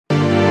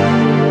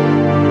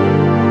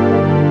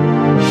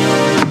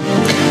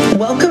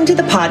Welcome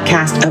to the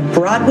podcast of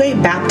Broadway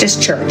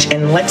Baptist Church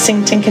in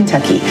Lexington,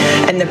 Kentucky,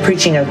 and the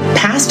preaching of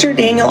Pastor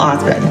Daniel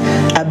Ausbun,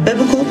 a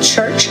biblical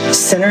church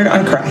centered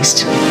on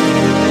Christ.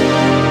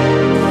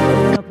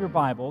 Open up your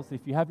Bibles.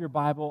 If you have your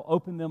Bible,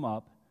 open them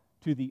up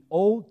to the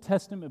Old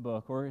Testament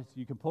book, or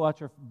you can pull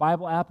out your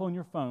Bible app on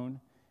your phone,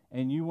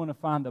 and you want to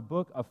find the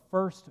book of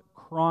 1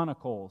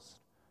 Chronicles.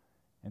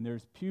 And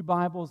there's Pew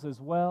Bibles as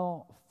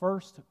well.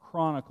 1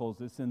 Chronicles.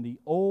 It's in the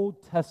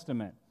Old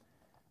Testament.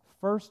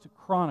 1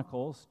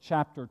 Chronicles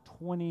chapter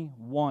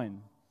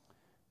 21.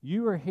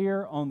 You are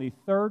here on the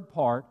third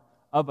part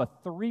of a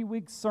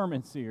 3-week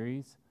sermon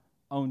series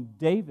on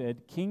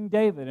David, King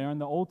David, in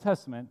the Old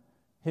Testament,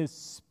 his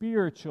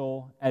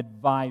spiritual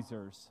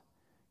advisors.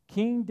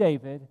 King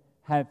David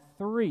had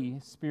 3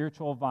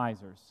 spiritual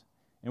advisors,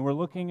 and we're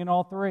looking at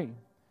all 3.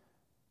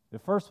 The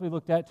first we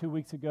looked at 2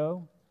 weeks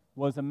ago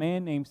was a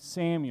man named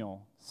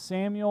Samuel.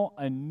 Samuel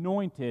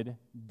anointed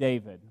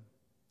David.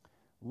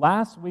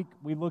 Last week,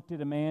 we looked at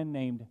a man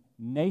named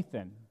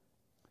Nathan.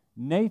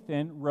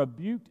 Nathan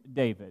rebuked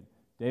David.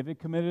 David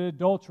committed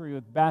adultery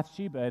with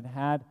Bathsheba and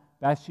had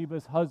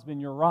Bathsheba's husband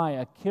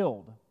Uriah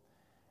killed.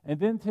 And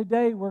then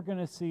today, we're going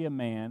to see a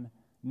man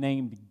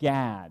named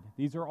Gad.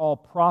 These are all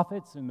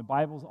prophets, and the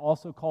Bible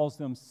also calls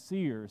them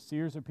seers.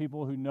 Seers are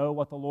people who know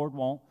what the Lord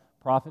wants.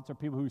 Prophets are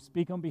people who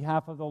speak on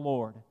behalf of the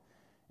Lord.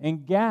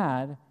 And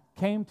Gad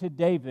came to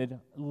David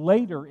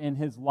later in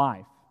his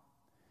life.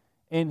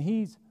 And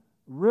he's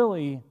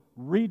really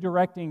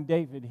redirecting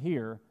David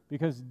here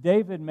because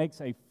David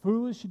makes a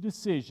foolish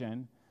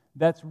decision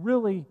that's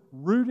really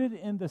rooted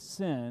in the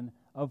sin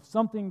of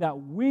something that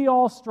we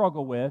all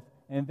struggle with,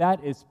 and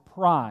that is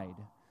pride.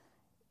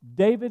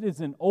 David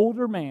is an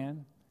older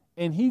man,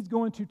 and he's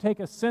going to take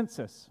a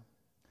census.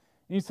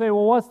 And you say,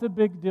 well, what's the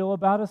big deal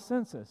about a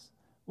census?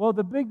 Well,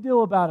 the big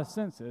deal about a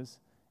census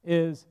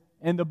is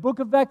in the book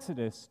of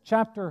Exodus,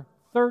 chapter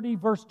 30,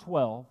 verse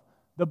 12,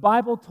 the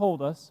Bible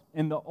told us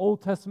in the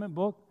Old Testament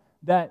book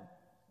that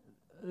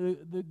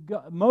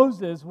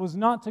Moses was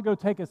not to go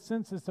take a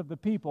census of the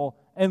people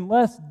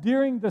unless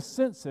during the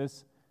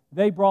census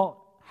they brought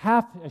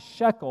half a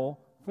shekel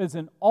as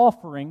an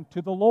offering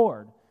to the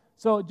Lord.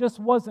 So it just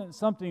wasn't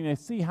something to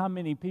see how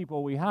many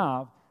people we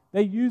have.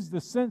 They used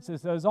the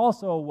census as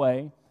also a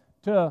way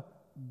to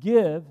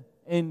give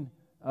and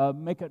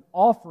make an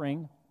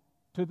offering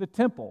to the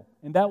temple.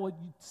 And that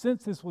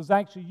census was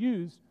actually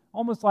used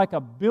almost like a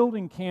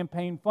building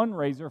campaign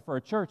fundraiser for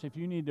a church if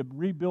you need to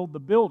rebuild the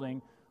building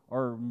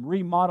or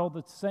remodel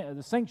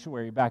the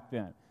sanctuary back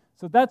then.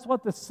 So that's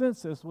what the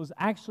census was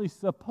actually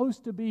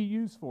supposed to be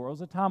used for. It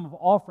was a time of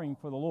offering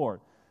for the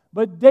Lord.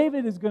 But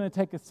David is going to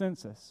take a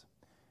census.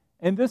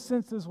 And this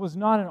census was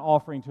not an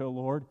offering to the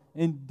Lord,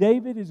 and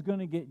David is going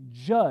to get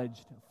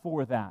judged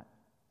for that.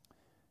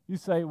 You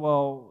say,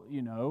 well,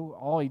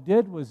 all he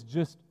did was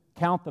just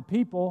count the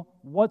people.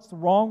 What's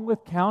wrong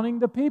with counting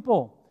the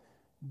people?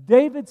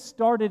 David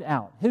started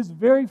out, his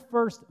very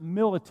first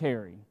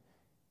military.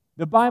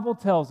 The Bible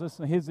tells us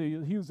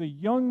he was a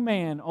young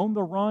man on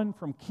the run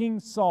from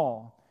King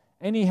Saul,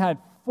 and he had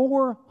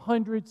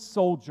 400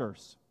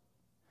 soldiers.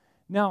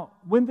 Now,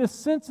 when the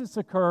census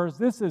occurs,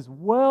 this is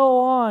well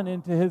on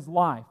into his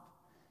life.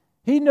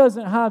 He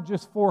doesn't have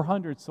just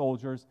 400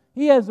 soldiers.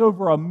 He has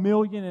over 1.5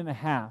 million.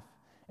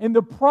 And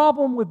the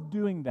problem with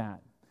doing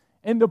that,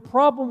 and the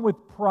problem with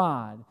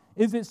pride,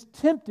 is it's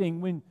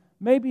tempting when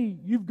maybe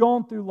you've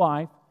gone through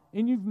life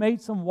and you've made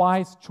some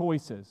wise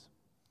choices.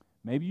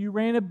 Maybe you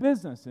ran a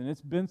business and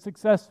it's been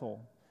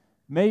successful.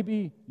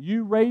 Maybe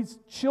you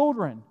raised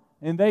children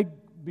and they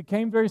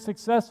became very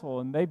successful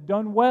and they've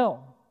done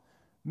well.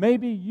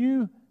 Maybe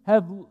you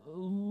have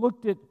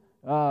looked at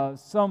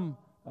some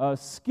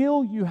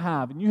skill you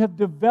have and you have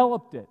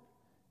developed it.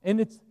 And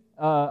it's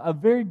a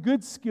very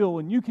good skill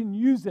and you can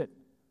use it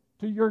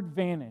to your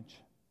advantage.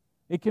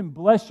 It can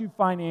bless you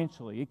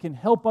financially. It can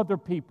help other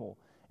people.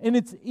 And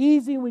it's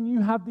easy when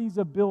you have these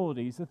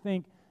abilities to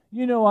think,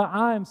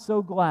 I am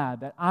so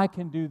glad that I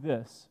can do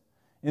this.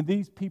 And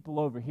these people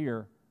over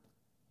here,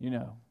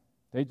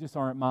 they just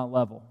aren't my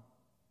level.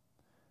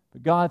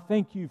 But God,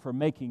 thank you for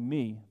making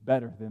me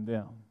better than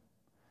them.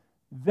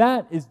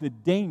 That is the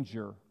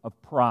danger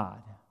of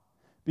pride.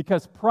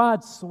 Because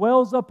pride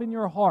swells up in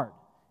your heart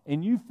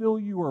and you feel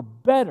you are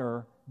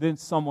better than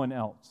someone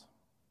else.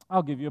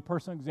 I'll give you a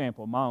personal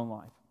example of my own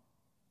life.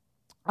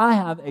 I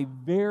have a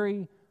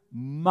very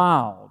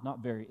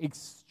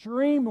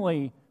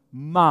extremely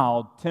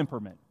mild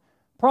temperament.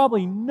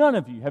 Probably none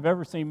of you have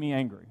ever seen me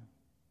angry,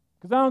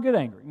 because I don't get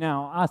angry.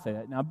 Now, I say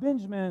that. Now,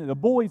 Benjamin, the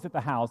boys at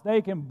the house,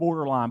 they can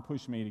borderline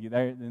push me to get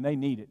there, and they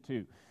need it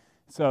too.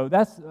 So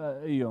that's,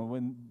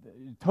 when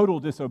total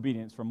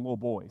disobedience from little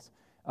boys.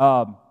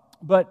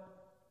 But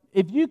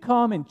if you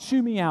come and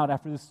chew me out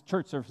after this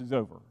church service is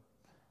over,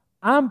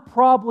 I'm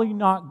probably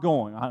not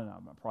going,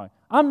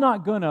 I'm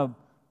not going to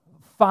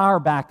fire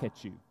back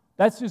at you.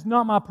 That's just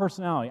not my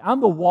personality.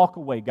 I'm the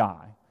walk-away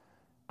guy.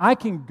 I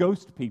can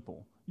ghost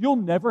people. You'll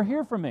never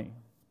hear from me.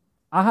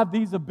 I have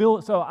these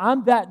abilities, so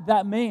I'm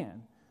that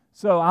man.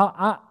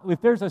 So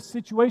if there's a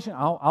situation,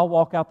 I'll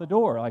walk out the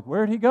door. Like,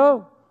 where'd he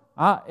go?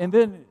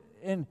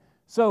 And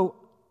so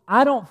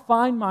I don't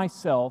find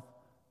myself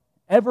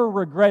ever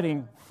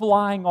regretting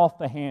flying off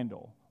the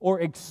handle or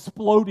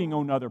exploding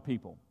on other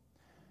people.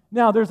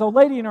 Now, there's a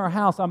lady in our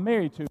house I'm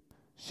married to.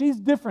 She's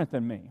different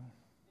than me.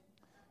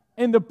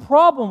 And the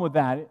problem with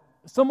that,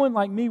 someone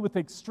like me with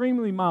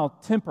extremely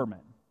mild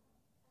temperament,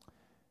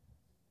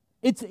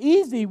 it's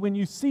easy when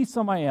you see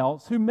somebody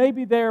else who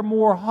maybe they're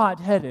more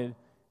hot-headed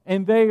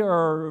and they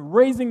are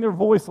raising their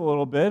voice a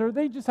little bit, or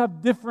they just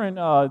have different,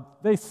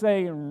 they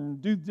say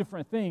and do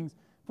different things,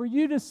 for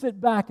you to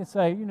sit back and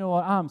say, you know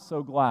what, I'm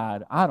so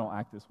glad I don't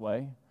act this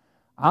way.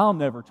 I'll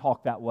never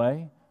talk that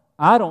way.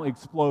 I don't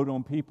explode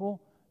on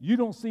people. You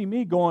don't see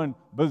me going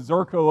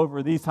berserko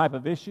over these type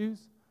of issues.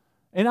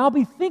 And I'll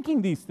be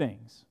thinking these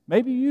things.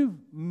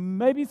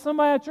 Maybe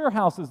somebody at your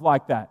house is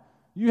like that.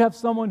 You have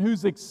someone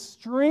who's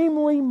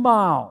extremely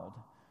mild,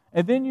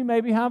 and then you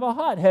maybe have a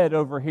hothead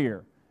over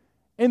here.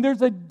 And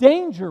there's a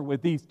danger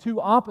with these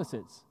two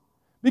opposites.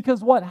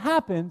 Because what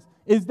happens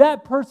is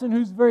that person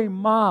who's very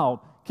mild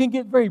can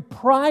get very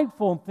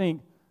prideful and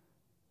think,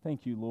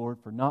 thank you, Lord,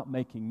 for not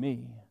making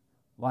me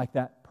like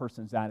that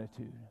person's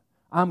attitude.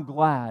 I'm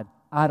glad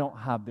I don't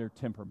have their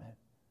temperament.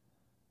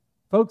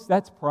 Folks,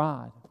 that's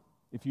pride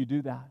if you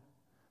do that.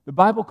 The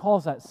Bible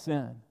calls that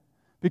sin,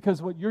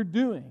 because what you're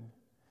doing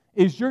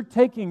is you're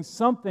taking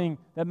something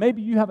that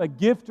maybe you have a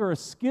gift or a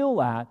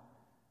skill at,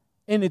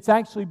 and it's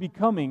actually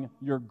becoming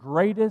your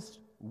greatest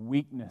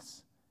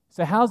weakness.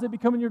 So how's it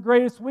becoming your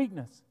greatest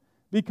weakness?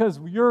 Because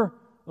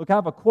look, I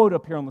have a quote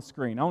up here on the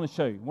screen. I want to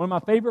show you. One of my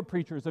favorite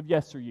preachers of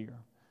yesteryear,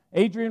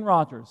 Adrian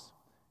Rogers,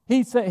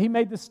 he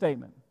made this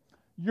statement.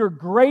 Your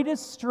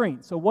greatest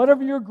strength, so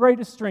whatever your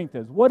greatest strength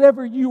is,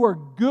 whatever you are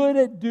good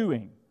at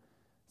doing,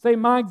 say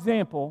my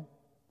example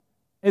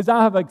is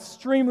I have an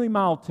extremely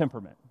mild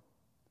temperament,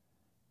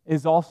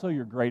 is also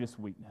your greatest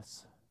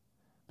weakness.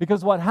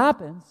 Because what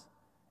happens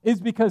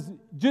is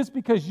just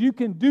because you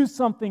can do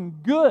something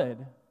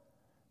good,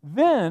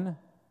 then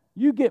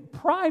you get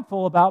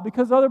prideful about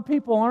because other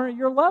people aren't at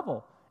your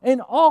level.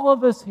 And all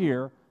of us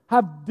here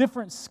have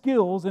different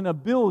skills and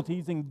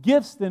abilities and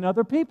gifts than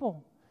other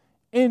people.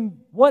 And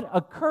what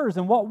occurs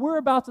and what we're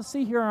about to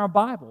see here in our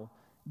Bible,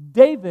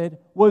 David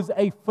was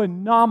a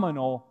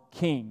phenomenal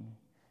king.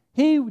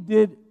 He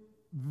did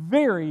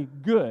very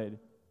good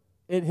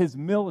at his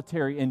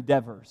military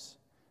endeavors.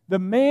 The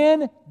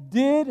man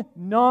did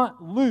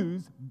not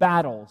lose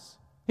battles.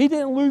 He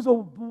didn't lose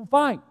a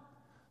fight.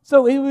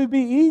 So it would be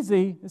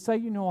easy to say,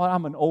 you know what,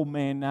 I'm an old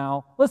man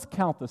now. Let's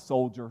count the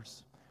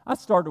soldiers. I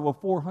started with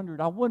 400.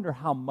 I wonder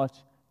how much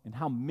and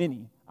how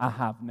many I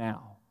have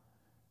now.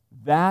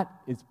 That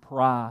is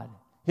pride.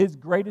 His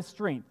greatest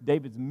strength,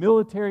 David's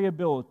military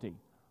ability,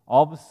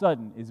 all of a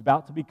sudden is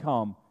about to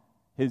become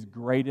his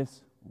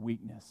greatest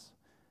weakness.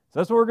 So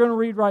that's what we're going to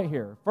read right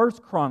here. 1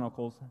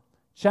 Chronicles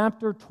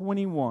chapter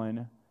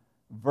 21,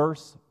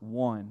 verse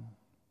 1.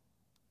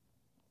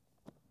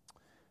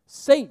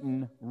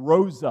 Satan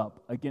rose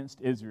up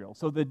against Israel.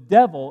 So the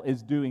devil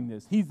is doing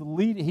this.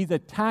 He's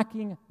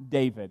attacking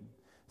David.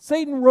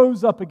 Satan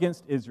rose up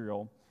against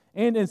Israel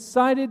and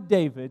incited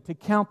David to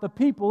count the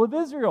people of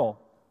Israel.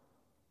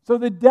 So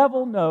the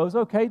devil knows,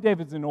 okay,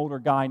 David's an older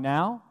guy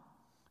now.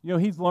 You know,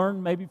 he's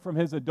learned maybe from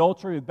his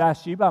adultery with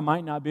Bathsheba. I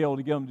might not be able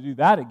to get him to do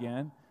that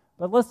again.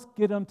 But let's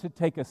get him to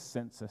take a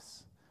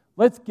census.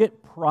 Let's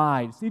get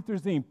pride. See if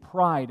there's any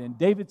pride in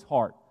David's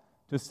heart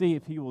to see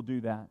if he will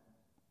do that.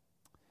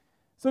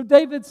 So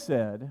David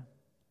said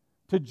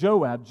to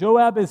Joab,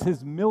 Joab is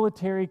his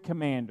military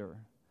commander.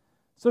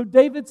 So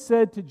David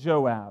said to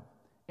Joab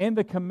and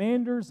the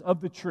commanders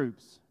of the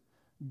troops,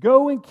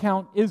 go and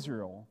count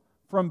Israel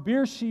from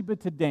Beersheba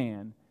to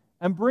Dan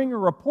and bring a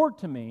report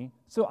to me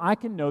so I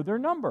can know their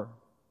number.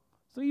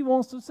 So he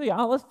wants to see,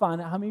 let's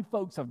find out how many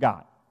folks I've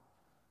got.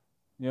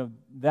 You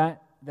know,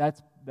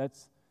 that's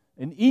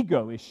an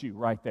ego issue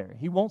right there.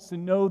 He wants to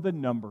know the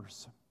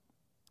numbers.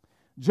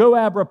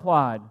 Joab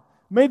replied,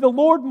 may the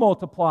Lord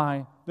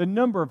multiply the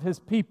number of his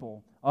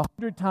people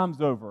 100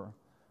 times over.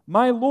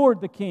 My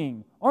lord the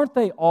king, aren't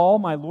they all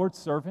my lord's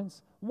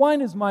servants? Why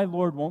does my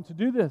lord want to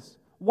do this?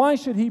 Why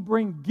should he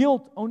bring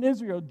guilt on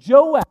Israel?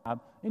 Joab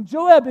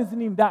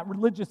isn't even that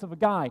religious of a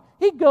guy.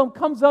 He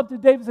comes up to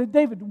David and says,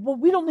 David, well,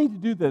 we don't need to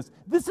do this.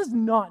 This is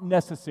not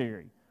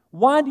necessary.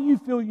 Why do you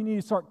feel you need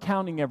to start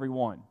counting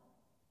everyone?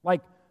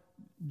 Like,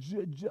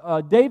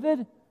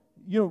 David,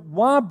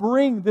 why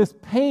bring this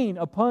pain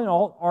upon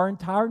our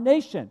entire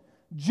nation?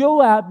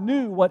 Joab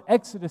knew what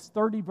Exodus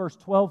 30 verse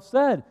 12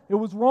 said. It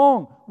was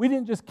wrong. We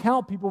didn't just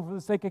count people for the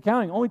sake of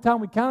counting. The only time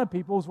we counted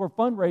people was for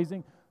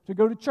fundraising to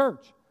go to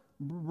church,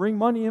 bring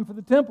money in for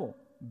the temple,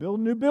 build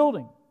a new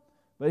building.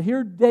 But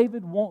here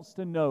David wants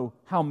to know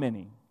how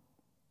many.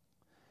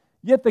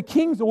 Yet the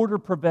king's order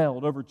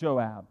prevailed over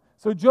Joab.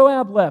 So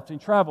Joab left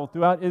and traveled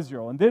throughout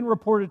Israel and then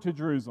reported to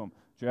Jerusalem.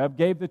 Joab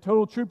gave the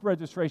total troop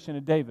registration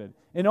to David.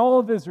 In all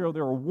of Israel,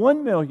 there were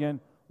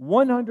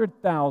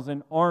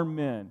 1,100,000 armed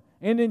men.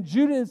 And in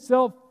Judah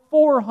itself,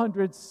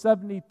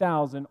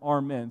 470,000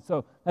 armed men.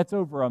 So that's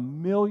over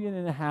 1.5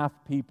 million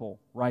people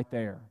right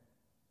there.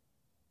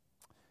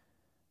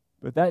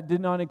 But that did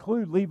not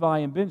include Levi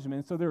and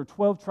Benjamin. So there were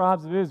 12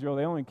 tribes of Israel.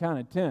 They only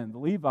counted 10. The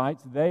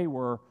Levites, they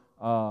were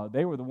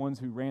the ones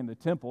who ran the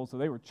temple, so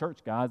they were church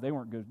guys. They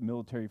weren't good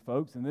military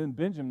folks. And then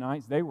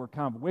Benjaminites, they were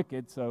kind of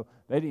wicked, so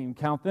they didn't even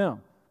count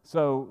them.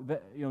 So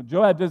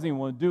Joab doesn't even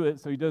want to do it,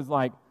 so he does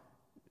like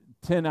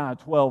 10 out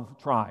of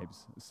 12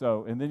 tribes.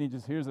 So, and then he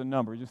just, here's a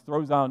number. He just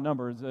throws out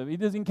numbers. He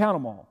doesn't even count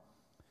them all.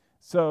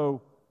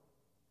 So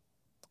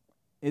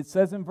it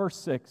says in verse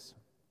 6,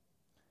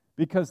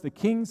 because the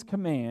king's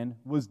command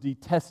was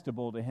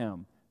detestable to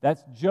him.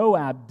 That's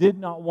Joab did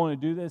not want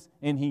to do this,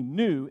 and he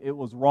knew it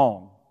was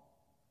wrong.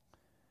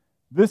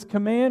 This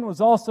command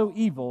was also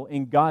evil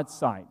in God's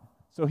sight.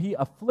 So he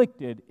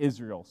afflicted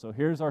Israel. So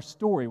here's our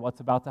story, what's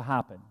about to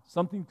happen.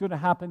 Something's going to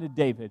happen to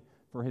David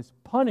for his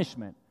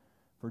punishment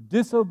for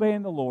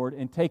disobeying the Lord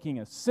and taking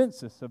a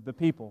census of the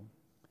people.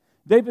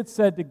 David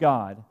said to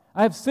God,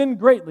 I have sinned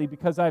greatly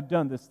because I have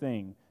done this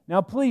thing.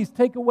 Now please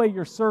take away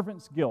your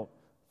servant's guilt,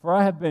 for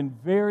I have been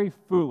very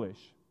foolish.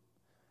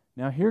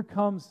 Now here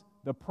comes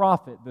the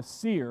prophet, the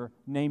seer,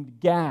 named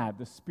Gad,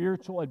 the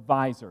spiritual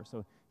advisor.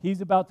 So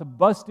he's about to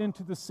bust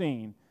into the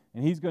scene,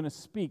 and he's going to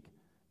speak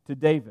to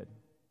David.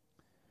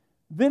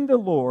 Then the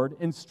Lord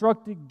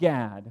instructed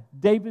Gad,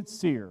 David's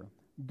seer,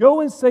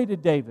 go and say to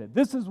David,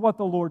 this is what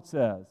the Lord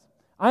says.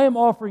 I am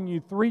offering you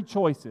 3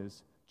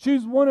 choices.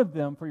 Choose one of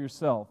them for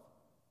yourself,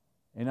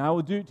 and I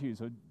will do it to you.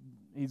 So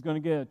he's going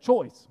to get a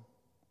choice.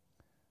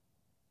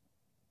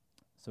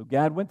 So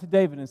Gad went to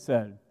David and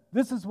said,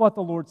 this is what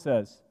the Lord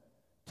says.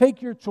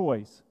 Take your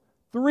choice,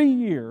 3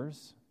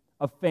 years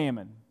of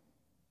famine,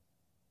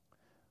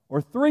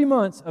 or 3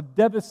 months of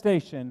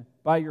devastation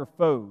by your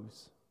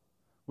foes,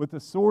 with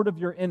the sword of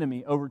your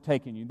enemy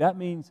overtaking you. That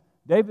means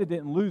David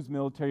didn't lose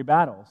military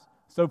battles.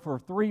 So for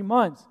 3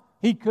 months,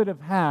 he could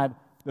have had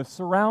the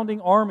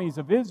surrounding armies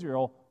of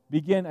Israel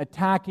begin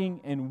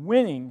attacking and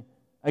winning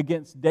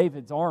against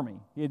David's army.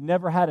 He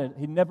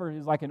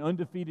was like an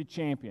undefeated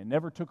champion,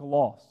 never took a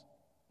loss.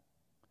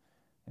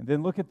 And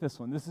then look at this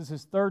one. This is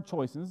his third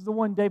choice, and this is the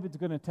one David's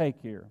going to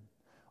take here.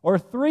 Or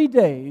 3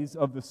 days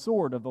of the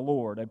sword of the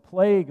Lord, a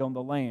plague on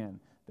the land,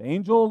 the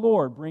angel of the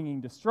Lord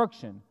bringing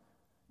destruction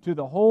to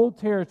the whole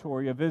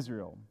territory of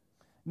Israel.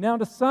 Now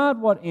decide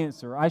what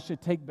answer I should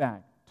take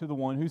back to the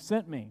one who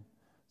sent me.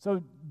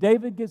 So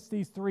David gets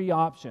these 3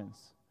 options,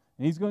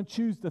 and he's going to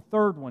choose the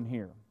third one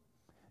here.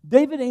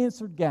 David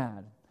answered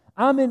Gad,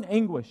 I'm in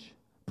anguish.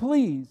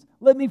 Please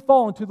let me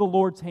fall into the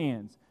Lord's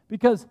hands,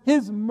 because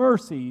his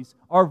mercies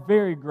are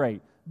very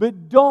great.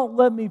 But don't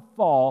let me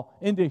fall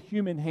into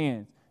human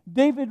hands.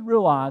 David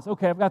realized,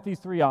 okay, I've got these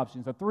 3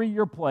 options. A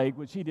 3-year plague,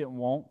 which he didn't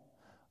want.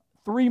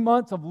 3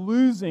 months of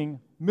losing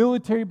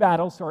military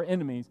battles to our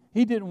enemies.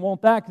 He didn't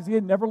want that because he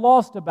had never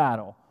lost a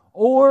battle.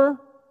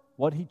 Or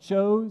what he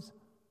chose,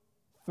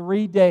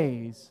 3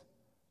 days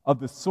of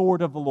the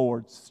sword of the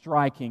Lord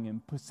striking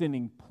and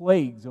sending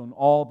plagues on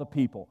all the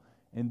people.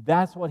 And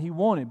that's what he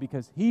wanted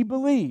because he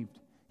believed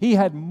he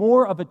had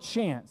more of a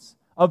chance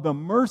of the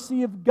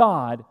mercy of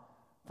God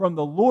from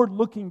the Lord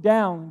looking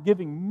down,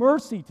 giving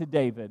mercy to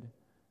David,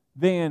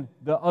 than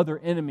the other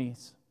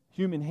enemies,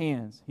 human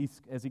hands,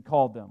 as he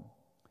called them.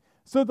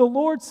 So the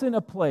Lord sent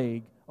a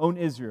plague on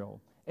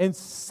Israel, and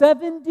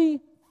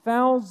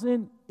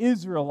 70,000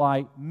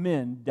 Israelite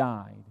men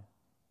died.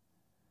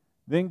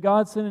 Then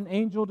God sent an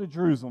angel to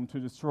Jerusalem to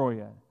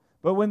destroy it.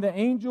 But when the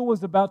angel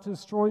was about to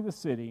destroy the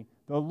city,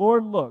 the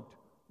Lord looked,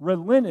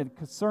 relented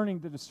concerning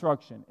the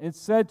destruction, and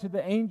said to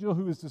the angel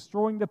who was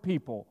destroying the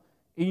people,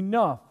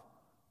 enough,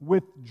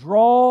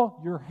 withdraw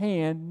your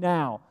hand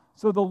now.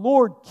 So the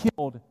Lord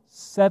killed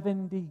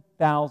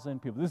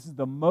 70,000 people. This is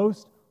the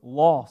most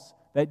loss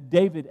that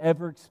David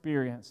ever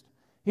experienced.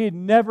 He had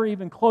never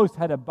even close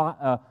had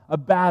a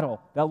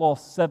battle that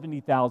lost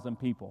 70,000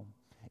 people.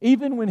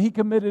 Even when he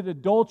committed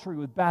adultery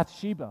with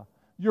Bathsheba,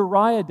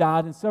 Uriah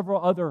died and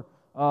several other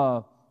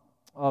of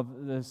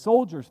the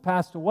soldiers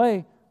passed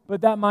away,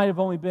 but that might have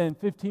only been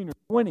 15 or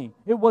 20.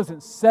 It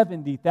wasn't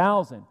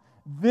 70,000.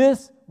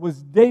 This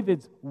was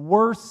David's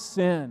worst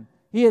sin.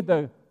 He had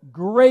the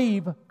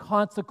grave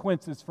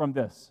consequences from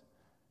this.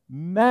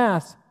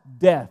 Mass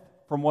death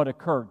from what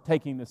occurred,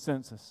 taking the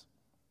census.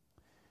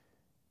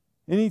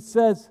 And he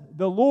says,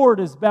 the Lord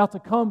is about to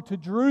come to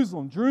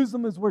Jerusalem.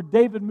 Jerusalem is where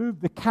David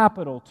moved the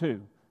capital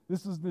to.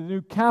 This is the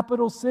new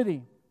capital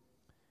city.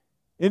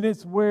 And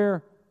it's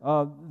where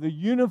the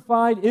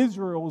unified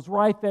Israel was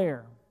right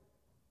there.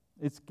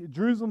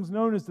 Jerusalem's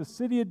known as the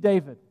city of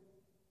David.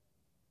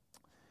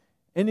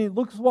 And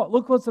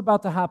look what's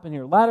about to happen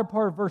here. Latter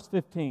part of verse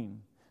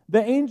 15.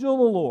 The angel of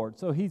the Lord,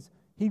 so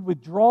he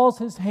withdraws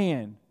his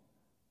hand.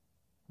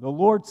 The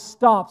Lord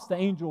stops the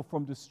angel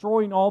from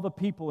destroying all the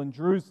people in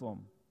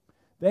Jerusalem.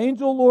 The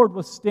angel of the Lord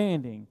was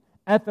standing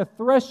at the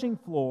threshing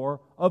floor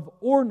of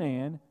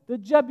Ornan the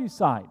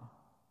Jebusite.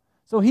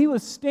 So he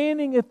was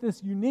standing at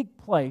this unique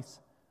place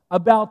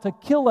about to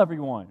kill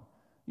everyone.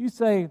 You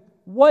say,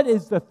 what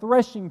is the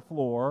threshing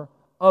floor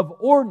of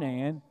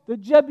Ornan the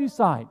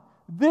Jebusite?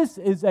 This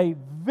is a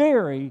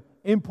very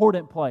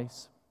important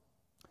place.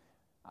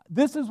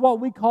 This is what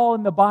we call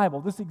in the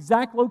Bible, this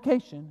exact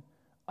location,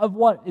 of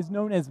what is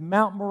known as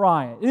Mount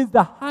Moriah. It is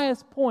the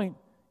highest point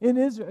in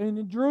Israel,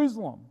 in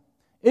Jerusalem.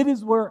 It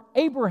is where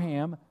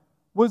Abraham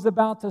was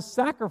about to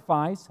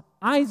sacrifice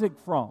Isaac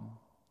from.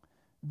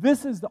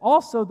 This is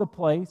also the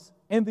place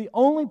and the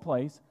only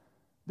place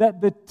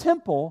that the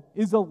temple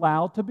is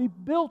allowed to be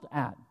built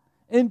at.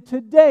 And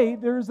today,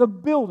 there's a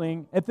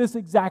building at this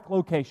exact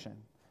location.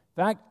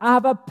 In fact, I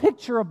have a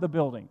picture of the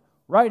building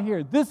right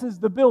here. This is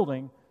the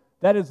building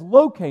that is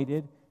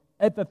located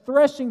at the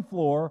threshing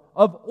floor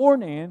of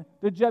Ornan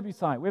the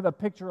Jebusite. We have a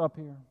picture up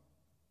here.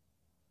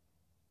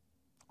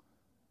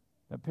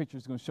 That picture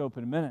is going to show up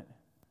in a minute,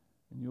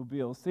 and you'll be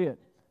able to see it.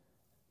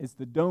 It's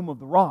the Dome of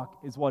the Rock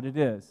is what it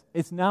is.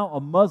 It's now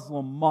a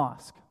Muslim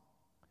mosque.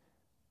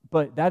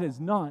 But that is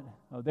not,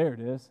 oh, there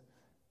it is.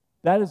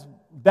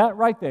 That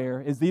right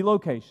there is the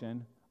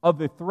location of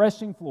the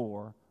threshing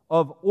floor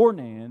of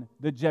Ornan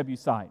the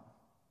Jebusite.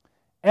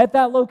 At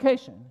that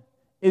location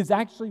is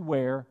actually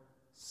where,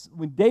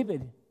 when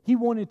David, he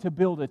wanted to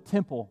build a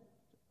temple,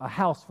 a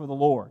house for the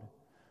Lord.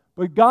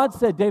 But God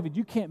said, David,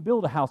 you can't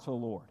build a house for the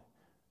Lord.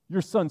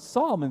 Your son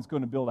Solomon's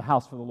going to build a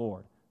house for the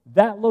Lord.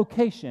 That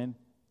location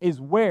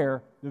is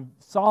where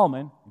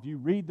Solomon, if you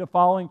read the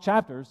following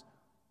chapters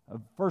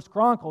of 1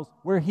 Chronicles,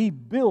 where he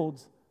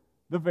builds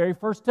the very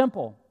first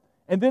temple.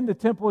 And then the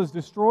temple is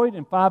destroyed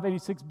in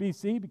 586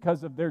 BC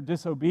because of their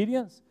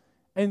disobedience.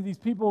 And these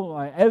people,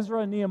 like Ezra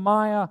and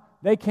Nehemiah,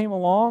 they came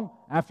along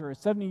after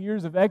 70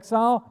 years of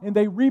exile, and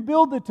they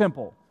rebuild the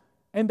temple.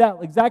 And that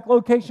exact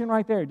location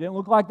right there, it didn't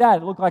look like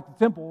that. It looked like the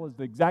temple was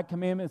the exact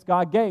commandments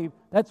God gave.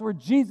 That's where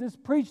Jesus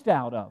preached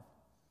out of.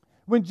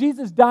 When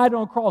Jesus died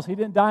on a cross, he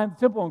didn't die in the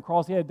temple on a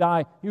cross.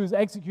 He was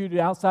executed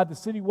outside the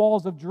city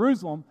walls of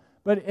Jerusalem.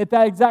 But at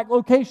that exact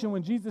location,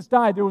 when Jesus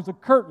died, there was a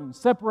curtain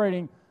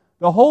separating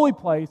the holy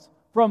place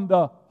from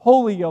the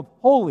Holy of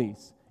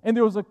Holies. And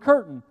there was a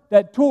curtain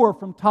that tore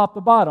from top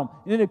to bottom.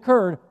 And it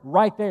occurred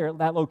right there at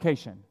that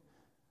location.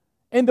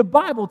 And the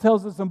Bible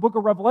tells us in the book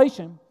of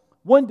Revelation,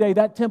 one day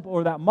that temple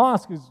or that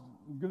mosque is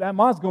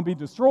going to be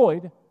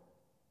destroyed.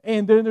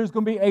 And then there's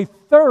going to be a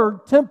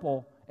third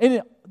temple.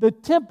 And the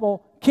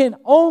temple can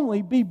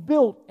only be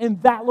built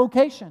in that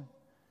location.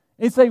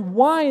 And say,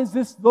 why is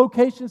this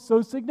location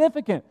so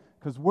significant?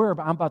 Because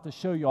I'm about to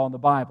show you all in the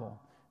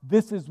Bible.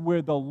 This is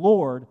where the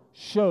Lord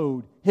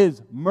showed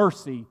His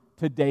mercy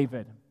to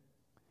David.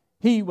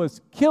 He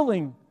was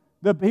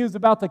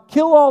about to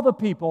kill all the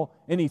people,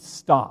 and He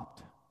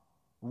stopped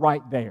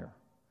right there.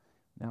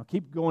 Now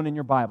keep going in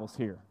your Bibles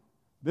here.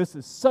 This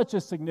is such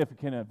a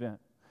significant event.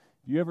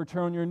 If you ever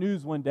turn on your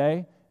news one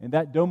day and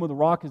that Dome of the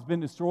Rock has been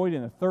destroyed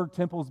and a third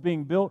temple is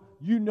being built,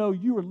 you know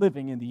you are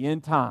living in the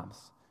end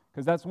times.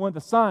 Because that's one of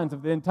the signs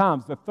of the end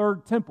times. The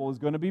third temple is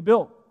going to be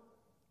built.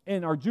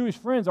 And our Jewish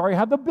friends already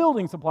have the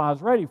building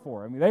supplies ready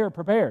for it. I mean, they are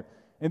prepared.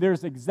 And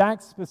there's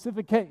exact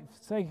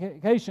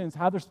specifications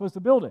how they're supposed to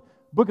build it.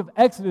 Book of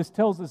Exodus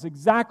tells us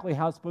exactly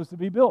how it's supposed to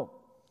be built.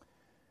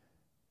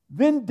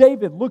 Then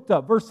David looked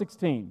up, verse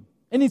 16,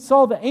 and he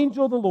saw the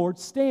angel of the Lord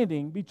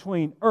standing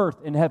between earth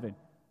and heaven.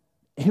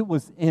 It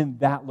was in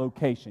that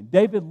location.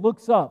 David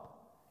looks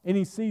up, and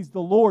he sees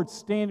the Lord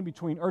standing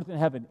between earth and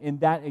heaven in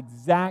that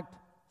exact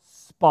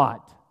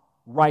spot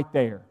right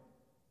there.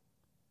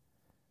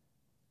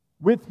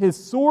 With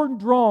his sword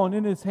drawn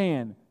in his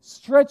hand,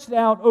 stretched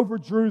out over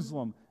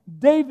Jerusalem,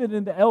 David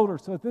and the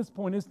elders. So at this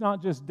point, it's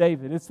not just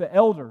David, it's the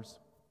elders.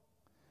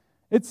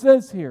 It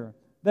says here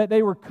that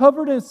they were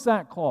covered in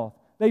sackcloth.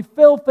 They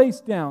fell face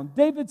down.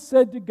 David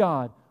said to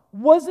God,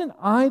 "Wasn't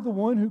I the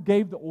one who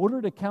gave the order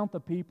to count the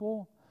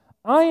people?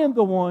 I am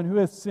the one who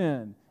has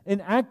sinned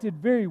and acted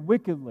very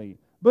wickedly.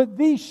 But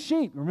these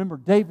sheep," remember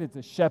David's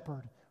a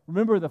shepherd.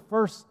 Remember the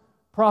first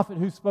prophet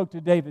who spoke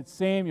to David,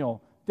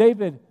 Samuel.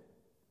 David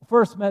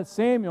first met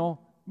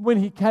Samuel when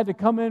he had to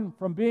come in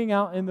from being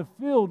out in the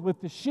field with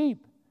the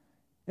sheep.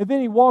 And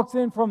then he walks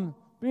in from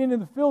being in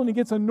the field and he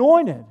gets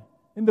anointed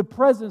in the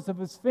presence of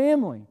his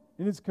family,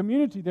 in his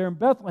community there in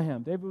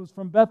Bethlehem. David was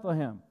from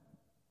Bethlehem.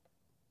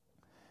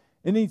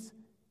 And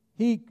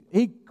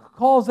he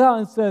calls out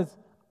and says,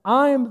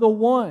 "I am the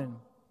one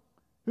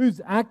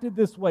who's acted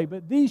this way.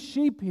 But these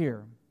sheep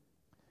here,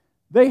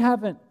 they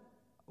haven't,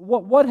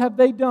 what have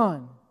they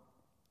done?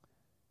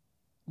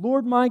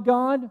 Lord my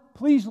God,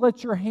 please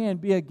let your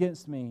hand be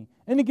against me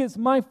and against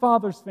my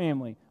father's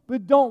family,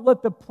 but don't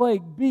let the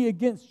plague be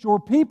against your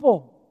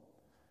people."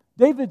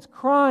 David's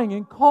crying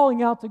and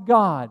calling out to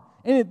God.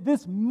 And at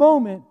this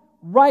moment,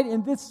 right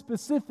in this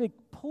specific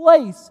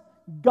place,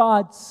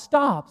 God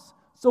stops.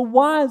 So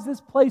why is this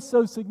place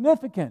so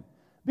significant?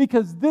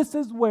 Because this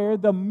is where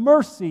the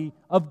mercy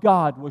of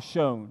God was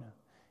shown.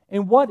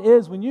 And what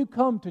is, when you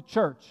come to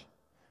church,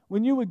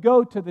 when you would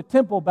go to the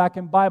temple back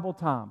in Bible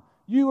time,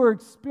 you are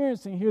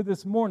experiencing here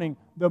this morning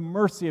the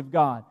mercy of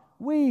God.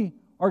 We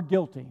are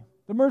guilty.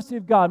 The mercy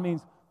of God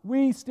means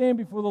we stand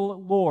before the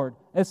Lord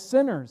as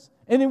sinners,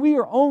 and then we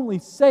are only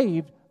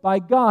saved by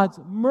God's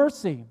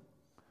mercy.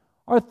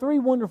 Our three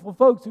wonderful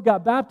folks who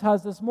got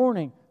baptized this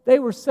morning, they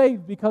were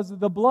saved because of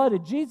the blood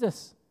of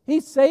Jesus. He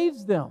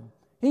saves them.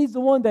 He's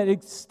the one that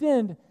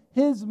extends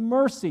His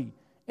mercy.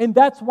 And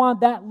that's why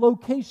that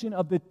location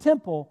of the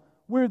temple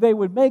where they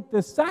would make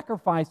the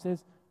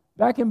sacrifices,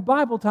 back in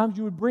Bible times,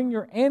 you would bring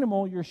your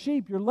animal, your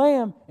sheep, your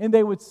lamb, and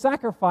they would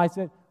sacrifice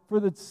it for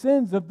the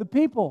sins of the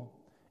people.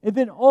 And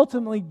then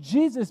ultimately,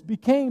 Jesus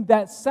became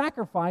that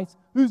sacrifice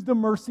who's the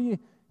mercy.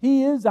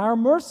 He is our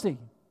mercy.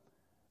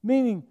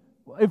 Meaning,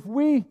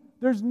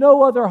 there's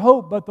no other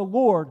hope but the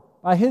Lord,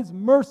 by His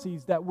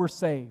mercies that we're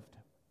saved.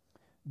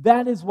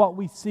 That is what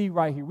we see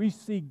right here. We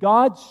see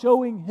God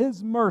showing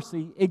His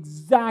mercy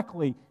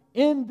exactly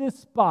in this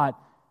spot.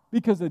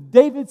 Because of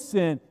David's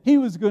sin, he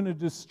was going to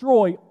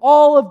destroy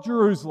all of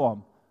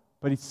Jerusalem.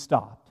 But he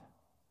stopped.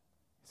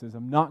 He says,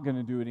 I'm not going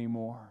to do it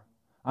anymore.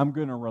 I'm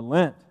going to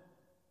relent.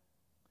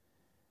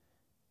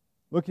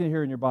 Look at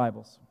here in your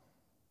Bibles.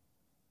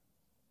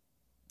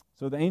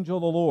 So the angel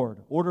of the Lord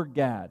ordered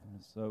Gad.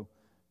 So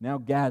now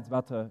Gad's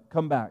about to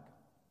come back.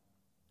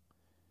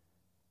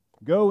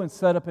 Go and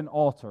set up an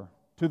altar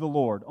to the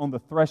Lord on the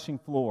threshing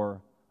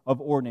floor of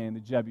Ornan the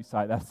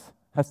Jebusite.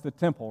 That's the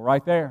temple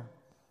right there.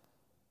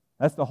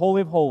 That's the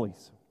Holy of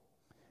Holies.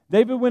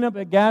 David went up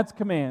at Gad's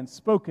command,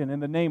 spoken in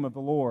the name of the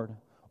Lord.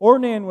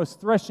 Ornan was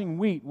threshing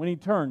wheat when he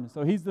turned.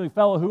 So he's the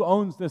fellow who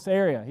owns this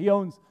area. He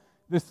owns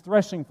this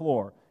threshing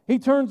floor. He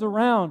turns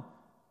around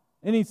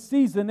and he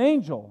sees an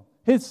angel.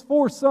 His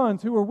 4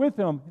 sons who were with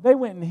him, they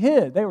went and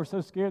hid. They were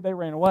so scared they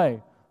ran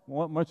away.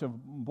 Well, much of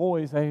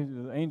boys,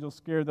 the angel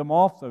scared them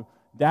off. So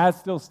Dad's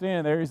still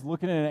standing there. He's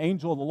looking at an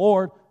angel of the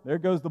Lord. There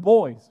goes the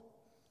boys.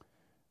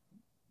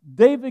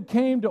 David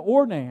came to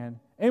Ornan.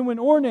 And when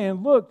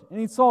Ornan looked and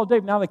he saw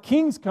David, now the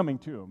king's coming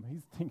to him.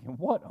 He's thinking,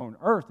 what on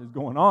earth is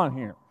going on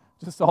here?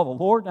 Just saw the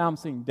Lord, now I'm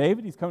seeing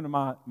David. He's coming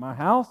to my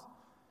house.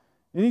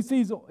 And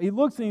he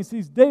looks and he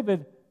sees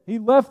David. He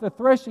left the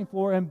threshing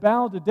floor and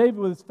bowed to David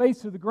with his face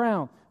to the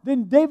ground.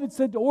 Then David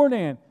said to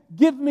Ornan,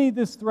 give me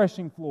this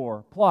threshing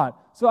floor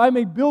plot so I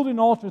may build an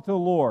altar to the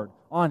Lord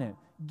on it.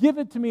 Give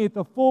it to me at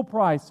the full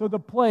price so the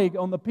plague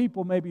on the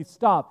people may be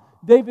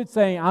stopped. David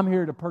saying, I'm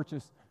here to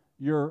purchase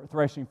your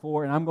threshing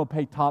floor and I'm going to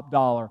pay top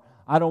dollar.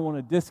 I don't want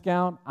a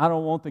discount. I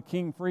don't want the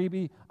king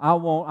freebie. I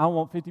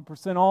want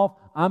 50% off.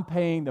 I'm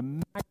paying the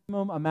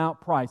maximum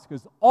amount price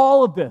because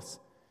all of this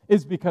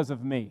is because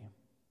of me.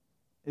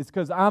 It's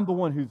because I'm the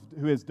one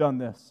who has done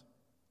this.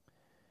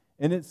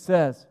 And it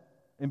says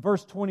in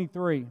verse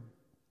 23,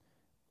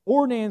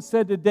 Ornan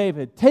said to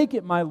David, take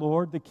it, my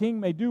lord. The king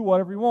may do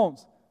whatever he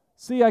wants.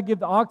 See, I give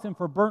the oxen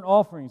for burnt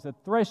offerings, the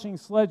threshing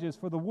sledges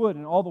for the wood,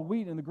 and all the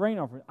wheat and the grain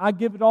offerings. I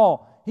give it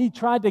all. He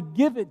tried to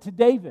give it to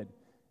David.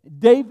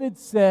 David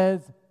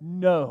says,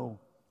 no,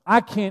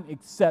 I can't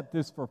accept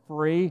this for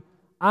free.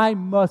 I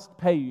must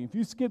pay you. If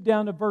you skip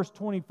down to verse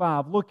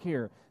 25, look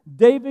here.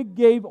 David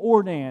gave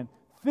Ornan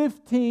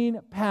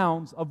 15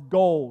 pounds of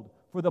gold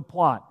for the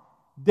plot.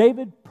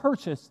 David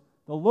purchased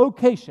the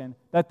location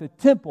that the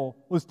temple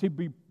was to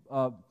be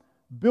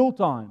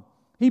built on.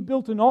 He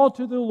built an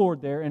altar to the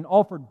Lord there and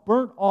offered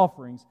burnt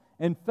offerings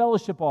and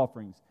fellowship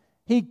offerings.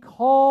 He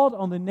called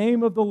on the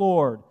name of the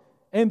Lord,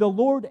 and the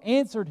Lord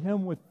answered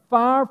him with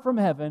fire from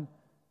heaven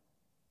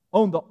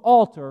on the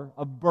altar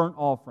of burnt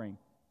offering.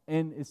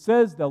 And it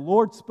says the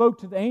Lord spoke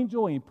to the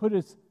angel and he put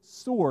his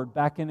sword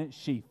back in its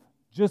sheath.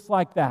 Just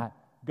like that,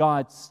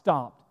 God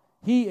stopped.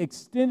 He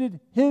extended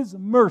His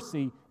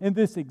mercy in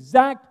this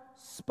exact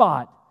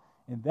spot.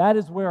 And that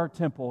is where our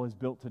temple is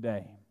built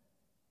today.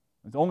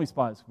 It's the only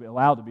spot that's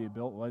allowed to be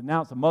built. Well,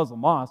 now it's a Muslim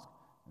mosque.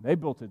 And they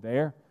built it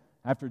there.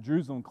 After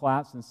Jerusalem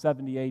collapsed in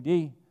 70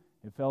 A.D.,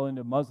 it fell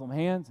into Muslim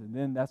hands, and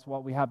then that's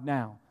what we have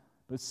now.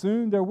 But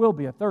soon there will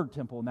be a third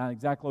temple in that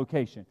exact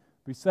location.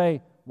 We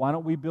say, why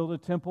don't we build a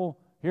temple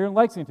here in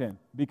Lexington?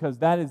 Because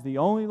that is the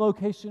only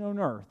location on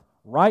earth,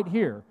 right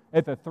here,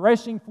 at the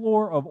threshing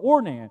floor of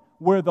Ornan,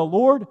 where the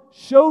Lord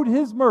showed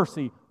His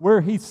mercy,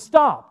 where He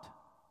stopped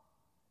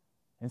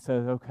and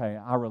said, okay,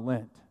 I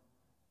relent.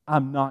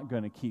 I'm not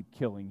going to keep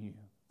killing you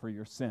for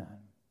your sin.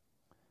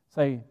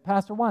 Say,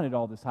 Pastor, why did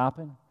all this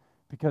happen?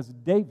 Because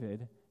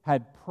David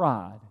had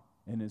pride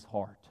in his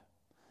heart.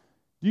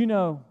 Do you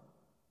know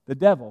the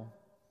devil,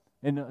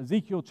 in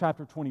Ezekiel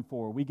chapter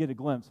 24, we get a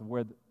glimpse of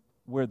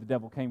where the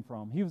devil came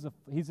from.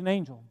 He's an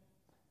angel.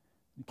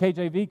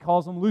 KJV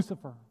calls him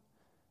Lucifer.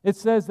 It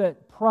says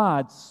that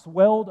pride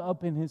swelled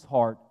up in his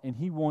heart and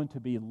he wanted to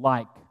be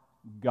like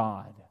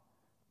God.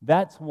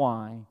 That's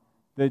why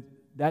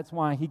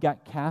he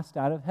got cast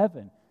out of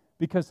heaven,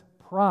 because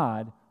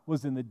pride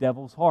was in the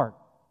devil's heart.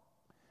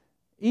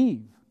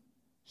 Eve,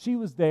 she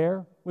was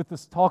there with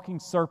this talking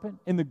serpent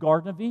in the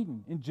Garden of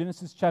Eden in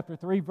Genesis chapter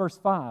 3, verse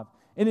 5.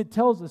 And it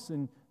tells us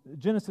in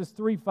Genesis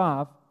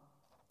 3:5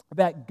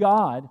 that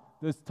God,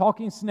 this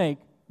talking snake,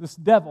 this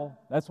devil,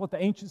 that's what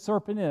the ancient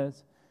serpent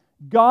is,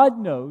 God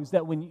knows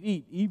that when you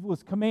eat, Eve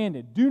was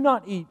commanded, do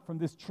not eat from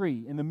this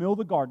tree in the middle of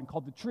the garden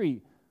called the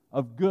tree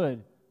of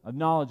good, of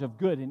knowledge of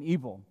good and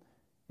evil.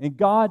 And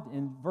God,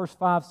 in verse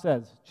 5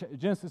 says,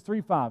 Genesis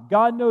 3:5,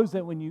 God knows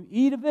that when you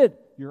eat of it,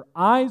 your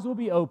eyes will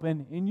be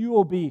open and you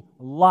will be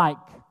like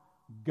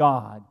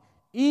God.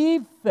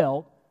 Eve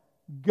felt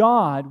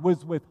God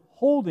was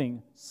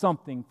withholding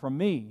something from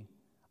me.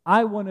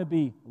 I want to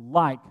be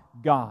like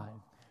God.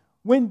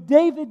 When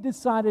David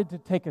decided to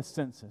take a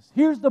census,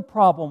 here's the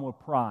problem with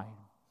pride.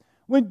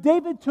 When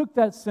David took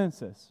that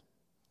census,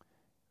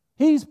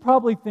 he's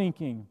probably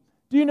thinking,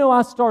 do you know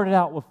I started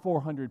out with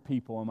 400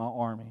 people in my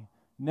army.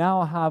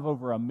 Now I have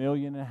over 1.5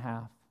 million.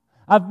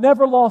 I've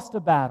never lost a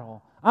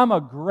battle. I'm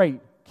a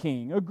great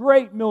king, a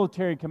great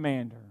military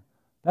commander.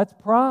 That's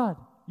pride.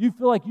 You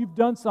feel like you've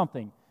done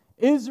something.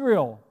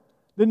 Israel,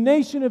 the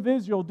nation of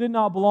Israel did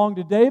not belong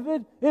to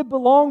David. It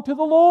belonged to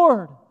the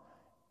Lord.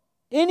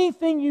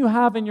 Anything you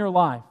have in your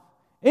life,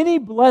 any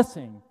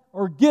blessing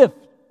or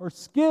gift or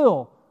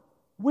skill,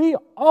 we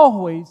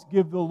always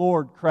give the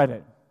Lord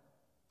credit.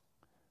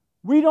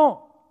 We don't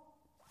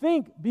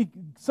think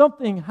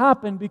something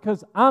happened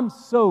because I'm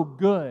so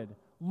good.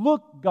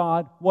 Look,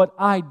 God, what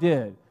I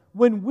did.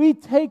 When we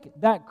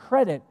take that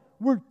credit,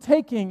 we're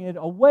taking it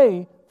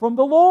away from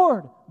the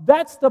Lord.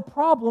 That's the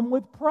problem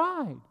with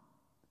pride.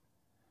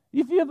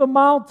 If you have a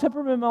mild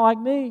temperament like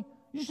me,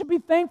 you should be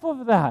thankful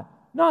for that.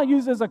 Not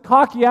use it as a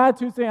cocky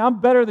attitude saying,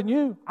 I'm better than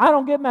you. I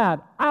don't get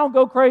mad. I don't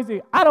go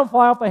crazy. I don't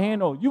fly off the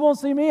handle. You won't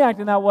see me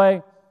acting that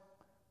way.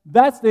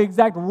 That's the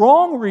exact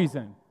wrong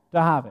reason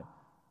to have it.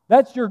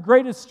 That's your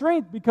greatest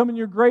strength becoming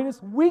your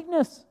greatest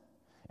weakness.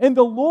 And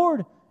the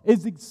Lord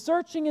is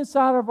searching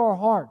inside of our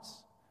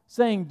hearts,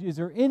 saying, is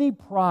there any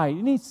pride,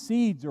 any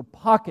seeds or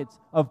pockets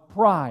of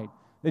pride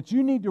that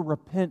you need to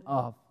repent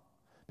of?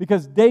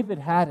 Because David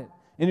had it.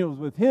 And it was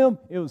with him,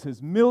 it was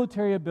his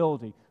military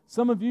ability.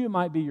 Some of you, it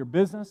might be your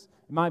business.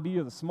 It might be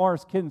you're the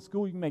smartest kid in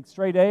school. You can make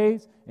straight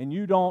A's, and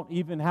you don't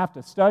even have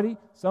to study.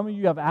 Some of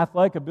you have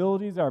athletic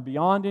abilities that are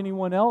beyond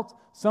anyone else.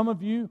 Some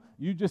of you,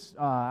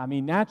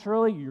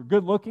 naturally, you're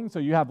good looking, so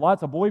you have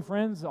lots of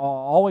boyfriends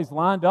always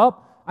lined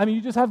up.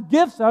 You just have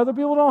gifts that other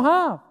people don't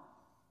have.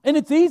 And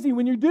it's easy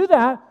when you do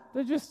that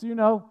to just,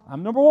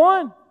 I'm number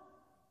one.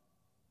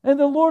 And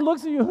the Lord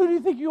looks at you, who do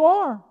you think you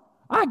are?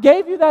 I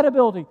gave you that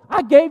ability.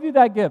 I gave you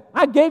that gift.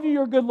 I gave you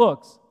your good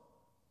looks.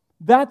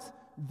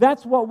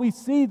 That's what we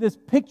see, this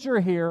picture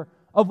here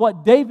of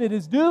what David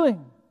is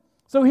doing.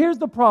 So here's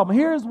the problem.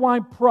 Here's why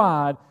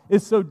pride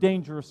is so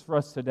dangerous for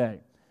us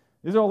today.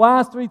 These are the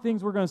last three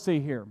things we're going to see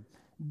here.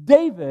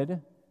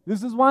 David,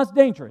 this is why it's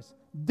dangerous.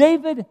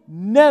 David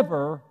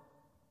never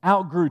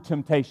outgrew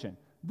temptation.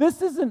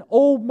 This is an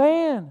old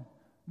man.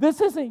 This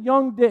isn't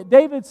young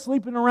David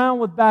sleeping around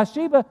with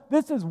Bathsheba.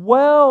 This is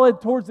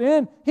towards the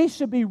end. He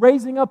should be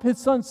raising up his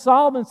son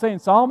Solomon, saying,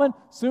 Solomon,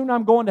 soon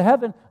I'm going to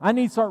heaven. I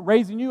need to start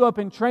raising you up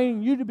and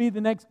training you to be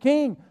the next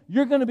king.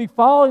 You're going to be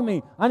following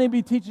me. I need to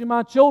be teaching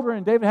my children.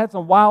 And David had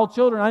some wild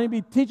children. I need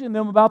to be teaching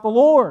them about the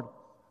Lord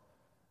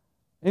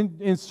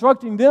and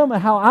instructing them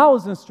how I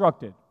was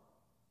instructed.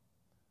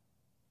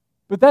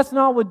 But that's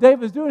not what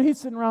David's doing. He's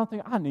sitting around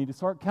thinking, I need to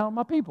start counting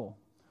my people.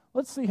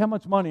 Let's see how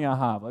much money I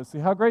have. Let's see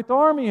how great the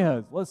army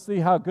is. Let's see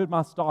how good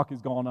my stock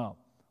has gone up.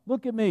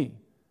 Look at me.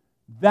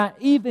 That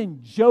even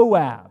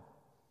Joab,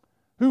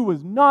 who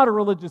was not a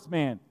religious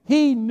man,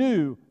 he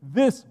knew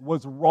this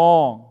was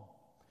wrong.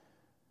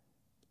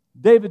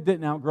 David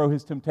didn't outgrow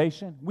his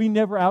temptation. We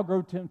never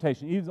outgrow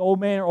temptation. Even old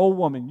man or old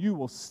woman, you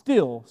will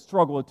still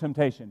struggle with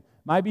temptation.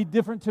 Might be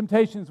different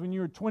temptations when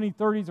you're 20s,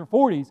 30s, or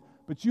 40s,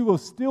 but you will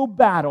still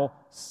battle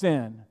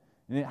sin.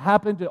 And it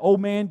happened to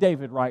old man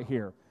David right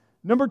here.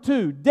 Number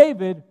 2,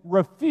 David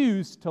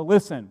refused to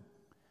listen.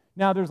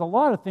 Now, there's a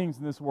lot of things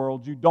in this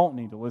world you don't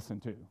need to listen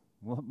to.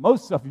 Well,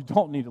 most stuff you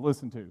don't need to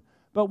listen to.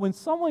 But when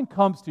someone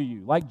comes to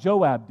you, like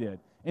Joab did,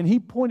 and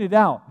he pointed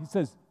out, he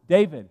says,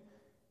 David,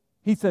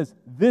 he says,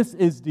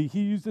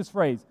 he used this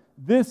phrase,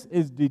 this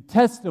is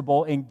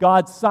detestable in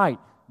God's sight.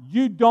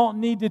 You don't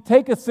need to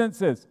take a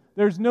census.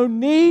 There's no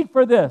need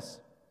for this.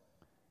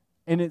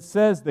 And it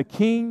says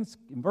in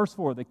verse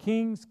 4, the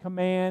king's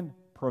command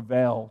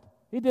prevailed.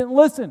 He didn't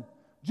listen.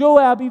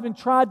 Joab even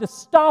tried to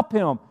stop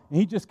him, and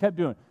he just kept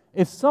doing it.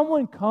 If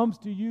someone comes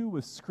to you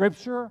with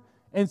Scripture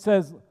and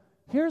says,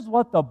 here's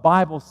what the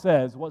Bible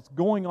says, what's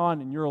going on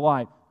in your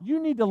life,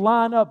 you need to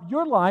line up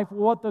your life with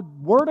what the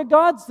Word of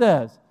God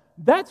says.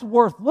 That's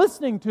worth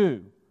listening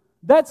to.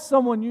 That's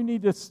someone you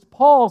need to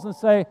pause and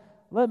say,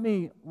 let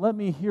me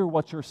hear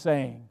what you're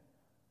saying.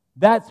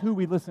 That's who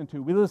we listen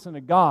to. We listen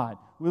to God.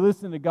 We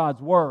listen to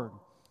God's Word.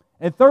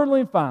 And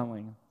thirdly and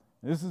finally,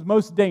 this is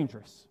most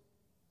dangerous,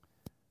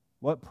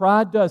 what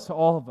pride does to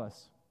all of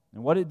us,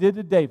 and what it did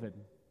to David.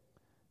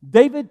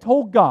 David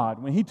told God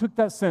when he took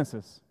that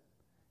census,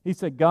 he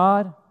said,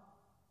 God,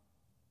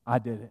 I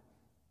did it.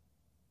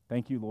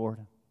 Thank you, Lord.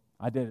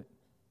 I did it.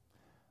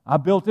 I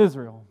built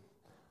Israel.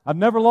 I've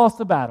never lost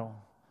a battle.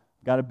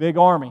 Got a big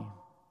army.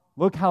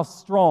 Look how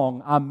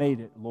strong I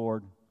made it,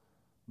 Lord.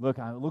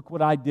 Look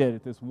what I did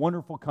at this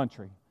wonderful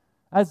country.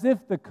 As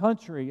if the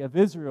country of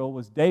Israel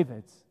was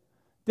David's.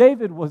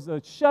 David was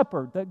a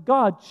shepherd that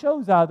God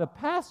chose out of the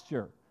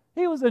pasture.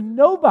 He was a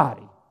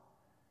nobody.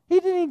 He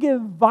didn't even get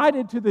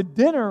invited to the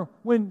dinner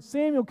when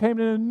Samuel came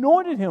and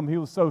anointed him. He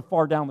was so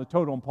far down the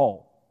totem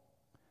pole.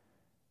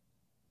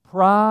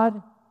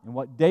 Pride and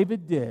what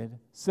David did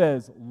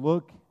says,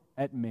 look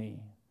at me.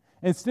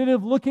 Instead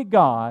of look at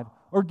God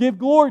or give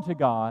glory to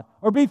God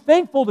or be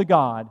thankful to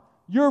God,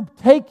 you're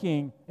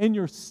taking and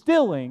you're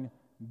stealing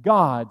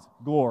God's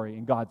glory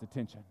and God's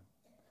attention.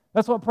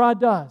 That's what pride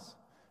does.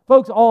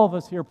 Folks, all of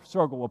us here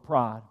struggle with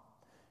pride.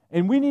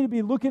 And we need to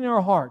be looking in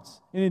our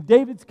hearts. And in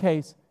David's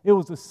case, it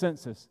was a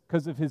census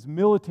because of his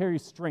military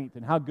strength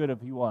and how good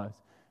of he was.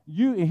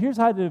 And here's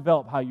how to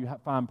develop how you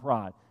find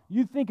pride.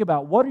 You think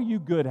about, what are you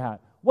good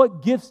at?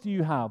 What gifts do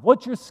you have?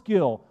 What's your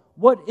skill?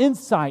 What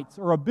insights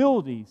or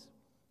abilities?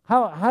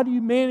 How do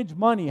you manage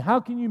money? How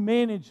can you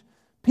manage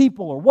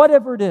people or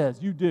whatever it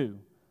is you do?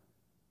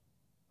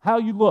 How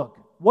you look.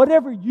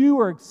 Whatever you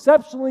are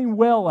exceptionally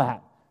well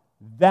at,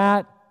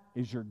 that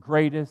is your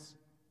greatest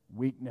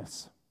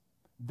weakness.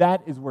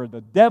 That is where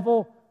the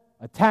devil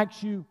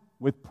attacks you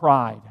with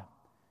pride.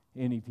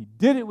 And if he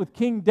did it with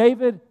King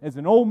David as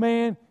an old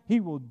man, he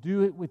will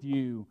do it with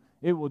you.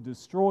 It will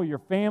destroy your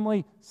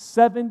family.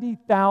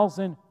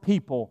 70,000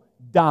 people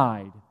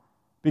died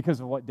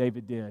because of what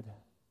David did.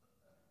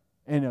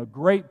 And a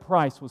great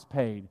price was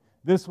paid.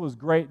 This was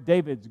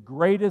David's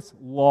greatest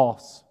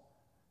loss,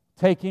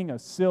 taking a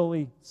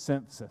silly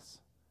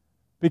census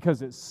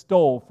because it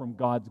stole from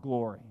God's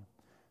glory.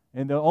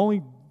 And the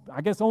only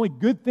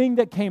good thing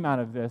that came out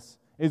of this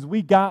is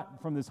we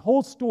got from this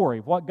whole story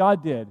of what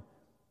God did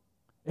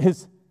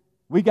is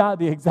we got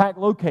the exact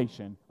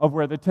location of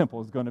where the temple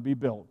is going to be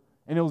built.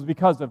 And it was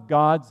because of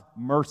God's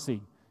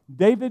mercy.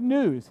 David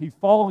knew as he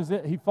falls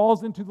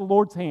into the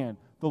Lord's hand,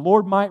 the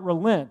Lord might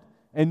relent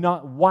and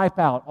not wipe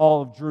out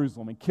all of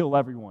Jerusalem and kill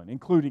everyone,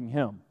 including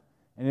him.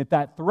 And at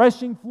that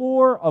threshing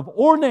floor of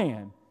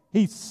Ornan,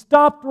 he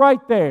stopped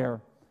right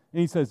there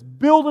and he says,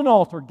 build an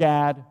altar,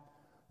 Gad.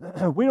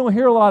 We don't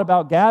hear a lot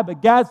about Gad,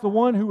 but Gad's the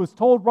one who was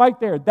told right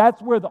there,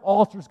 that's where the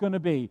altar's going to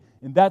be.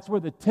 And that's where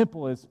the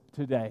temple is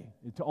today.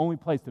 It's the only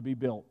place to be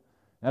built.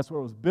 That's where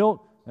it was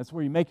built. That's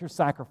where you make your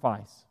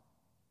sacrifice.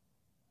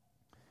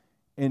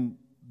 And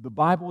the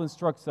Bible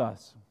instructs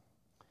us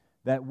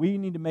that we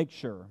need to make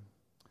sure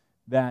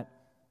that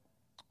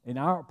in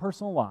our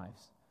personal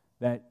lives,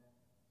 that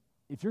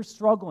if you're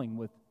struggling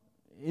with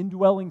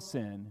indwelling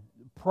sin,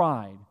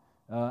 pride,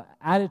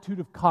 attitude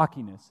of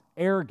cockiness,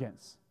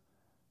 arrogance,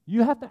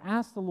 you have to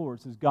ask the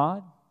Lord, says,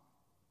 God,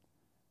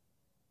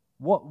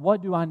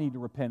 what do I need to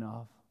repent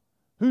of?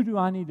 Who do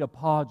I need to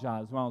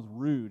apologize when I was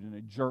rude and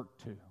a jerk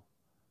to?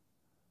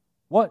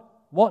 What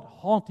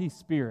haughty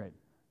spirit?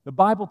 The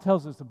Bible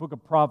tells us, the book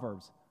of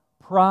Proverbs,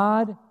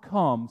 pride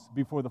comes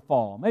before the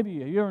fall. Maybe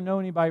you ever know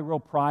anybody real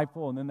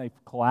prideful and then they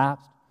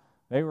collapsed?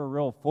 They were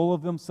real full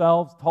of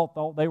themselves,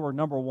 thought they were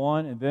number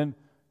one, and then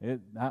they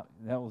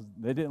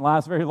didn't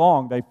last very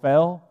long. They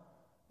fell.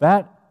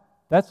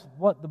 That's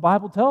what the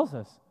Bible tells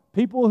us.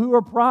 People who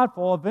are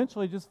prideful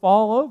eventually just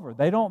fall over.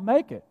 They don't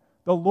make it.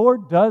 The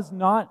Lord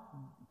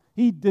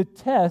He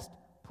detests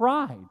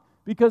pride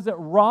because it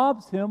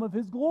robs Him of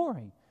His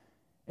glory.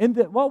 And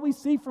that what we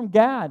see from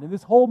Gad and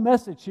this whole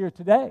message here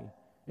today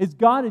is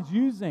God is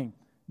using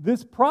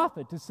this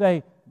prophet to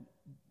say,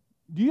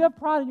 do you have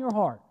pride in your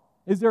heart?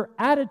 Is there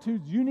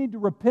attitudes you need to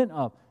repent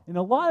of? And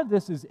a lot of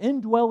this is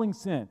indwelling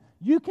sin.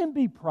 You can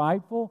be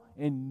prideful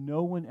and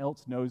no one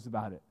else knows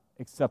about it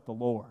except the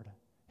Lord.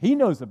 He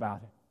knows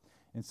about it.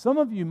 And some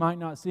of you might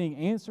not seeing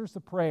answers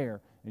to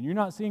prayer, and you're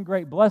not seeing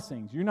great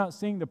blessings. You're not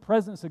seeing the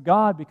presence of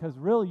God because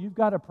really you've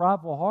got a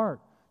prideful heart.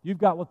 You've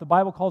got what the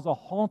Bible calls a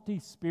haughty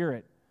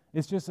spirit.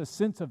 It's just a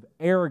sense of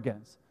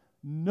arrogance.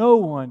 No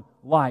one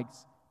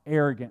likes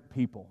arrogant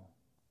people.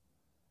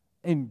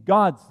 And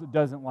God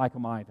doesn't like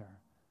them either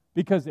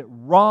because it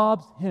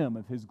robs Him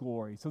of His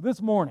glory. So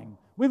this morning,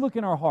 we look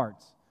in our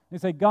hearts and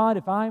say, God,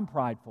 if I am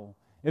prideful,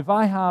 if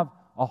I have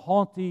a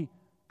haughty,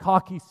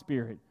 cocky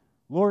spirit,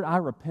 Lord, I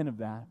repent of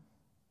that.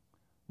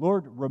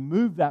 Lord,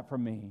 remove that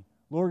from me.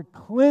 Lord,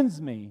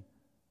 cleanse me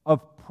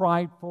of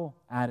prideful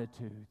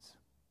attitudes.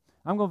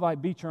 I'm going to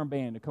invite Beecher and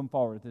Band to come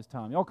forward at this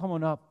time. Y'all come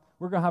on up.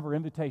 We're going to have our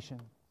invitation.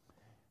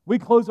 We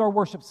close our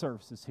worship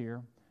services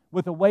here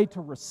with a way to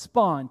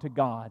respond to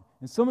God.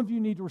 And some of you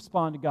need to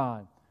respond to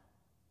God.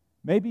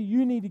 Maybe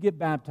you need to get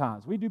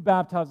baptized. We do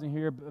baptisms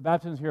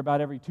here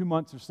about every 2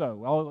 months or so.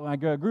 When I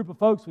go a group of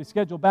folks, we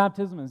schedule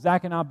baptism, and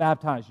Zach and I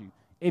baptize you.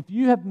 If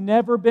you have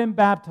never been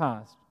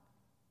baptized,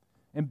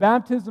 and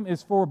baptism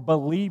is for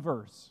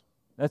believers,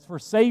 that's for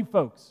saved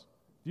folks.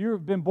 If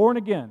you've been born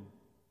again,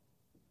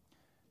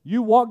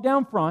 you walk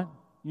down front.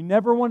 You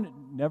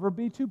never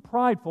be too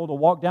prideful to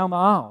walk down the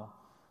aisle.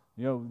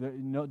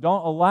 Don't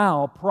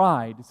allow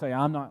pride to say,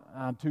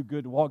 I'm too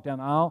good to walk down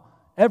the aisle.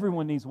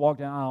 Everyone needs to walk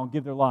down the aisle and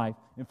give their life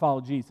and follow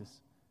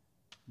Jesus.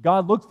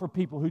 God looks for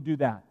people who do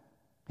that.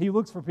 He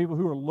looks for people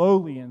who are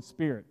lowly in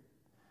spirit.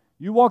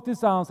 You walk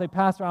this aisle and say,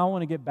 Pastor, I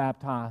want to get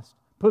baptized.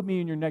 Put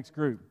me in your next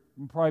group.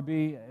 It'll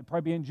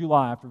probably be in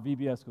July after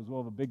VBS because we'll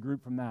have a big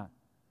group from that.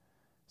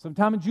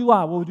 Sometime in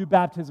July, we'll do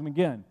baptism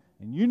again.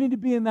 And you need to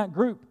be in that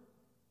group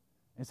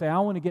and say, I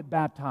want to get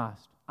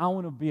baptized. I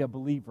want to be a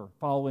believer,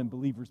 follow in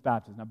believers'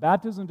 baptism. Now,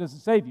 baptism doesn't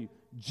save you.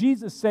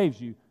 Jesus saves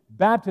you.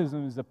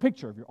 Baptism is a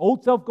picture of your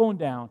old self going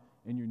down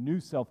and your new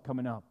self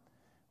coming up.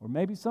 Or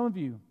maybe some of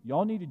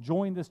y'all need to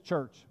join this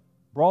church.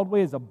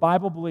 Broadway is a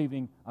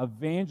Bible-believing,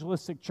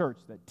 evangelistic church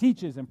that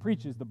teaches and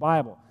preaches the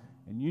Bible.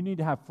 And you need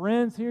to have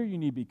friends here. You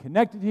need to be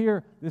connected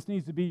here. This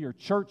needs to be your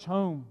church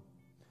home.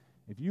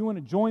 If you want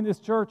to join this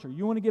church or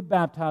you want to get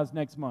baptized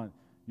next month,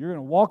 you're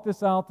going to walk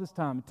this out this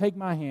time and take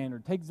my hand or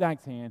take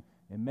Zach's hand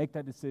and make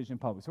that decision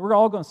public. So we're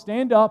all going to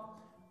stand up.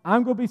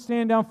 I'm going to be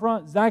standing down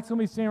front. Zach's going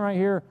to be standing right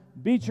here.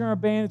 Beecher, our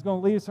band, is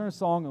going to lead us in a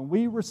song, and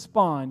we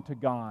respond to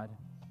God.